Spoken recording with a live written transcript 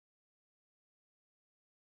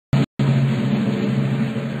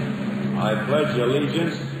I pledge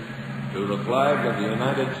allegiance to the flag of the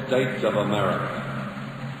United States of America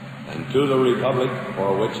and to the republic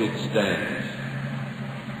for which it stands,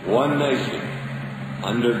 one nation,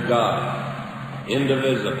 under God,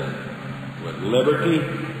 indivisible, with liberty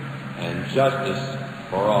and justice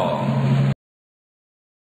for all.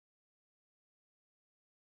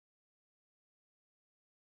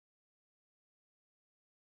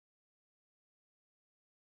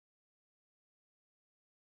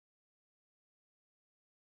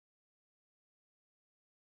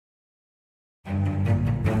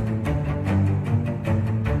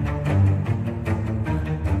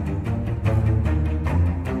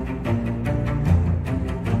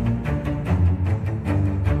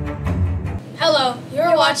 Hello,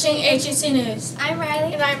 you're watching HAC News. I'm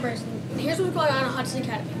Riley. And I'm Bryson. And here's what's going on at Hudson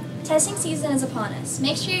Academy. Testing season is upon us.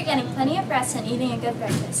 Make sure you're getting plenty of rest and eating a good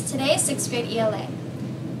breakfast. Today is 6th grade ELA.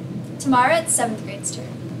 Tomorrow it's 7th grade's turn.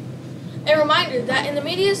 A reminder that in the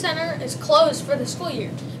Media Center is closed for the school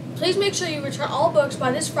year. Please make sure you return all books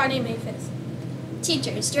by this Friday, May 5th.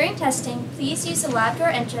 Teachers, during testing, please use the lab door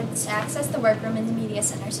entrance to access the workroom in the Media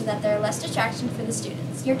Center so that there are less distractions for the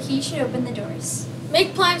students. Your key should open the doors.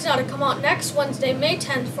 Make plans now to come out next Wednesday, May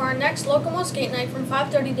 10th for our next Locomo Skate Night from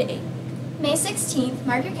 5:30 to 8. May 16th,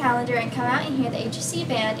 mark your calendar and come out and hear the HAC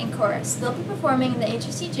band and chorus. They'll be performing in the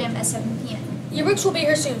HAC gym at 7 p.m. Yearbooks will be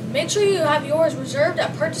here soon. Make sure you have yours reserved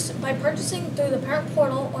by purchasing through the parent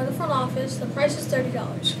portal or the front office. The price is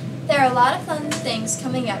 $30. There are a lot of fun things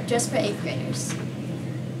coming up just for 8th graders.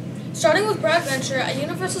 Starting with Brad Venture at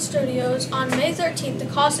Universal Studios on May 13th, the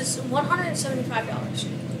cost is $175.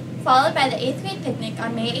 Followed by the 8th grade picnic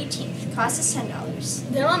on May 18th. Cost is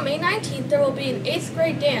 $10. Then on May 19th, there will be an 8th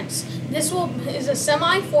grade dance. This is a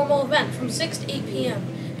semi-formal event from 6 to 8 p.m.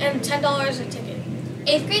 and $10 a ticket.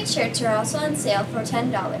 8th grade shirts are also on sale for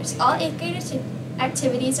 $10. All 8th grade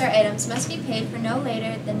activities or items must be paid for no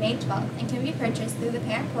later than May 12th and can be purchased through the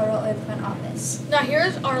parent portal or the front office. Now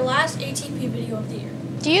here's our last ATP video of the year.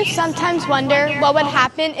 Do you sometimes wonder what would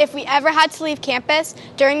happen if we ever had to leave campus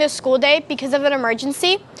during the school day because of an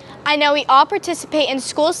emergency? I know we all participate in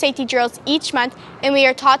school safety drills each month and we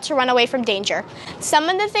are taught to run away from danger. Some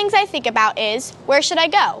of the things I think about is, where should I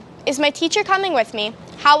go? Is my teacher coming with me?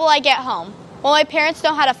 How will I get home? Will my parents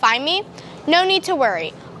know how to find me? No need to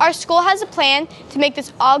worry. Our school has a plan to make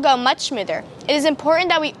this all go much smoother. It is important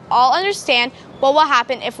that we all understand what will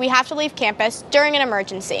happen if we have to leave campus during an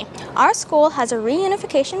emergency. Our school has a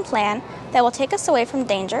reunification plan that will take us away from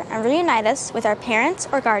danger and reunite us with our parents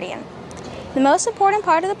or guardian. The most important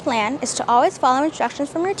part of the plan is to always follow instructions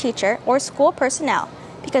from your teacher or school personnel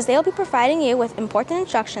because they will be providing you with important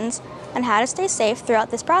instructions on how to stay safe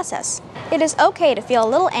throughout this process. It is okay to feel a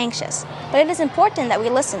little anxious, but it is important that we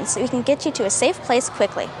listen so we can get you to a safe place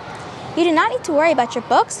quickly. You do not need to worry about your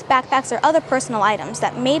books, backpacks, or other personal items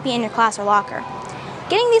that may be in your class or locker.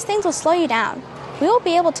 Getting these things will slow you down. We will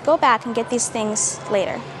be able to go back and get these things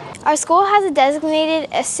later. Our school has designated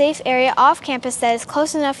a safe area off campus that is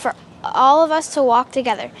close enough for all of us to walk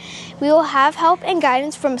together. We will have help and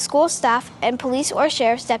guidance from school staff and police or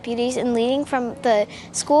sheriff's deputies in leading from the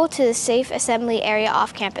school to the safe assembly area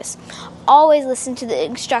off campus. Always listen to the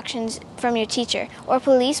instructions from your teacher or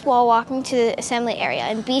police while walking to the assembly area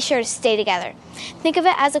and be sure to stay together. Think of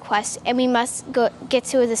it as a quest and we must get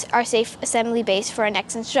to our safe assembly base for our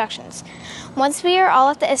next instructions. Once we are all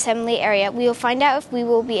at the assembly area, we will find out if we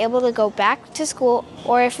will be able to go back to school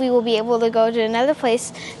or if we will be able to go to another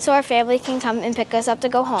place so our family can come and pick us up to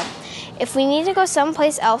go home. If we need to go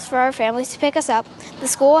someplace else for our families to pick us up, the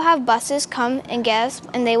school will have buses come and get us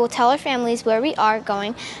and they will tell our families where we are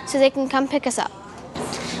going so they can come pick us up.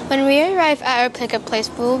 When we arrive at our pickup place,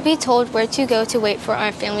 we will be told where to go to wait for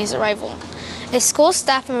our family's arrival. A school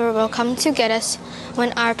staff member will come to get us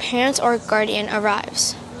when our parents or guardian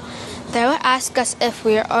arrives. They will ask us if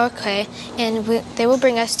we are okay and they will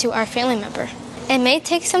bring us to our family member. It may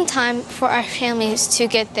take some time for our families to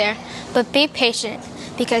get there, but be patient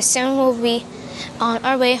because soon we'll be on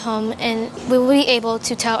our way home and we will be able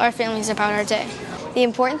to tell our families about our day. The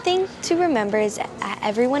important thing to remember is that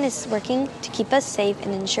everyone is working to keep us safe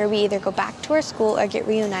and ensure we either go back to our school or get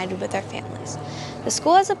reunited with our families. The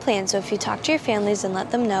school has a plan, so if you talk to your families and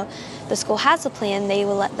let them know the school has a plan, they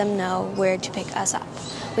will let them know where to pick us up.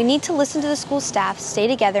 We need to listen to the school staff, stay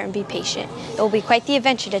together, and be patient. It will be quite the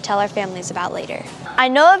adventure to tell our families about later. I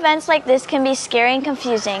know events like this can be scary and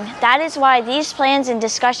confusing. That is why these plans and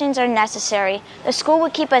discussions are necessary. The school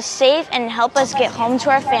will keep us safe and help us get home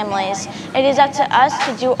to our families. It is up to us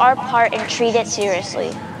to do our part and treat it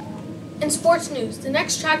seriously. In sports news, the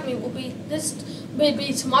next track meet will be will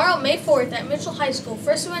be tomorrow, May 4th at Mitchell High School.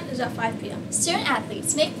 First event is at 5 p.m. Student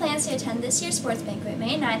athletes, make plans to attend this year's sports banquet,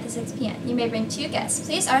 May 9th at 6 p.m. You may bring 2 guests.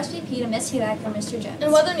 Please RSVP to Miss HAC or Mr. Jones.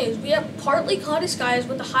 In weather news, we have partly cloudy skies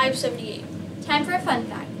with a high of 78. Time for a fun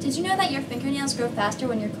fact. Did you know that your fingernails grow faster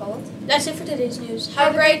when you're cold? That's it for today's news.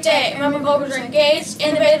 Have a great day. Remember, voters are engaged,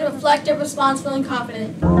 innovative, reflective, responsible, and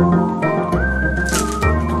confident.